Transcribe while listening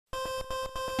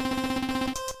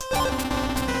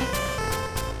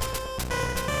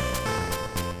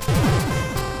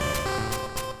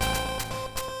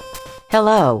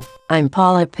Hello, I'm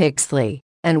Paula Pixley,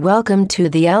 and welcome to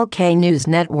the LK News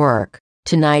Network.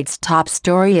 Tonight's top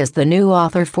story is the new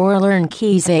author for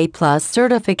LearnKey's A+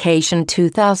 Certification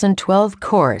 2012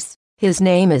 course. His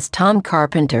name is Tom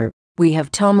Carpenter. We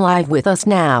have Tom live with us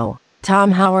now.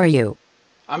 Tom, how are you?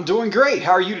 I'm doing great.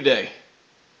 How are you today?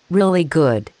 Really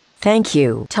good. Thank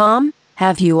you. Tom,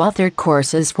 have you authored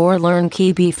courses for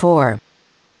LearnKey before?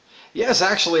 Yes,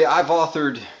 actually, I've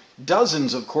authored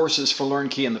dozens of courses for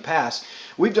LearnKey in the past.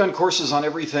 We've done courses on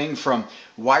everything from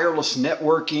wireless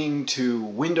networking to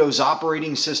Windows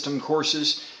operating system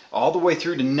courses, all the way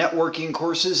through to networking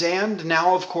courses, and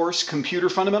now, of course, computer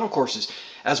fundamental courses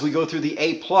as we go through the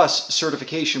A+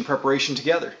 certification preparation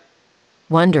together.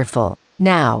 Wonderful.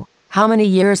 Now, how many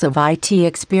years of IT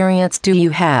experience do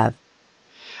you have?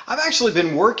 I've actually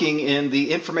been working in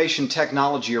the information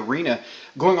technology arena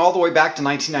going all the way back to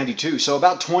 1992, so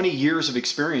about 20 years of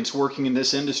experience working in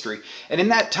this industry. And in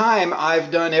that time,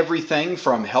 I've done everything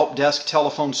from help desk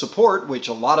telephone support, which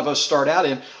a lot of us start out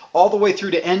in, all the way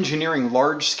through to engineering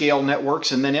large-scale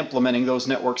networks and then implementing those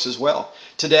networks as well.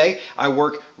 Today, I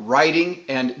work writing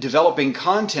and developing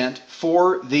content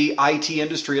for the IT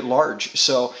industry at large.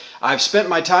 So I've spent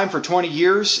my time for 20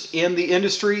 years in the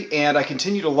industry, and I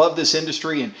continue to love this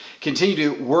industry and continue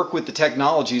to work with the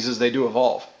technologies as they do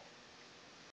evolve.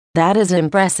 That is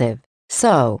impressive.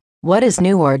 So, what is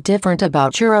new or different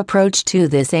about your approach to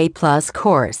this A+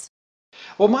 course?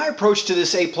 Well, my approach to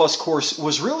this A+ course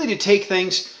was really to take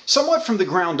things somewhat from the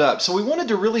ground up. So we wanted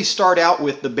to really start out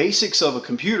with the basics of a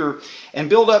computer and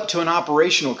build up to an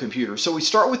operational computer. So we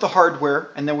start with the hardware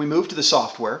and then we move to the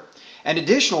software. And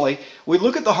additionally, we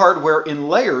look at the hardware in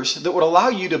layers that would allow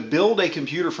you to build a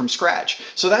computer from scratch.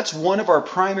 So that's one of our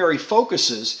primary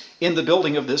focuses in the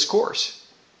building of this course.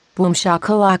 Boom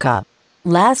shakalaka.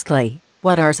 Lastly,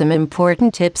 what are some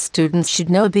important tips students should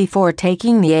know before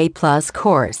taking the A+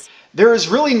 course? There is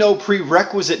really no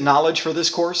prerequisite knowledge for this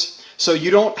course, so you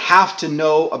don't have to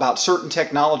know about certain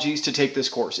technologies to take this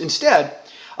course. Instead,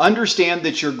 understand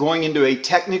that you're going into a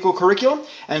technical curriculum,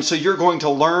 and so you're going to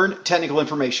learn technical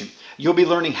information. You'll be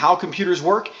learning how computers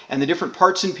work and the different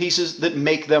parts and pieces that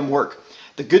make them work.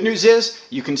 The good news is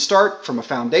you can start from a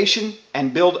foundation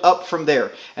and build up from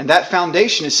there, and that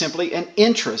foundation is simply an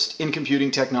interest in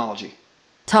computing technology.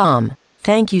 Tom,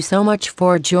 thank you so much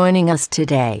for joining us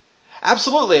today.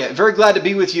 Absolutely. Very glad to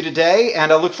be with you today,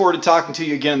 and I look forward to talking to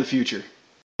you again in the future.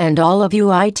 And all of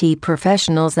you IT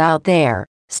professionals out there,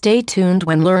 stay tuned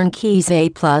when LearnKey's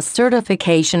A+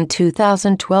 Certification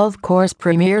 2012 course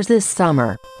premieres this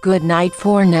summer. Good night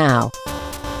for now.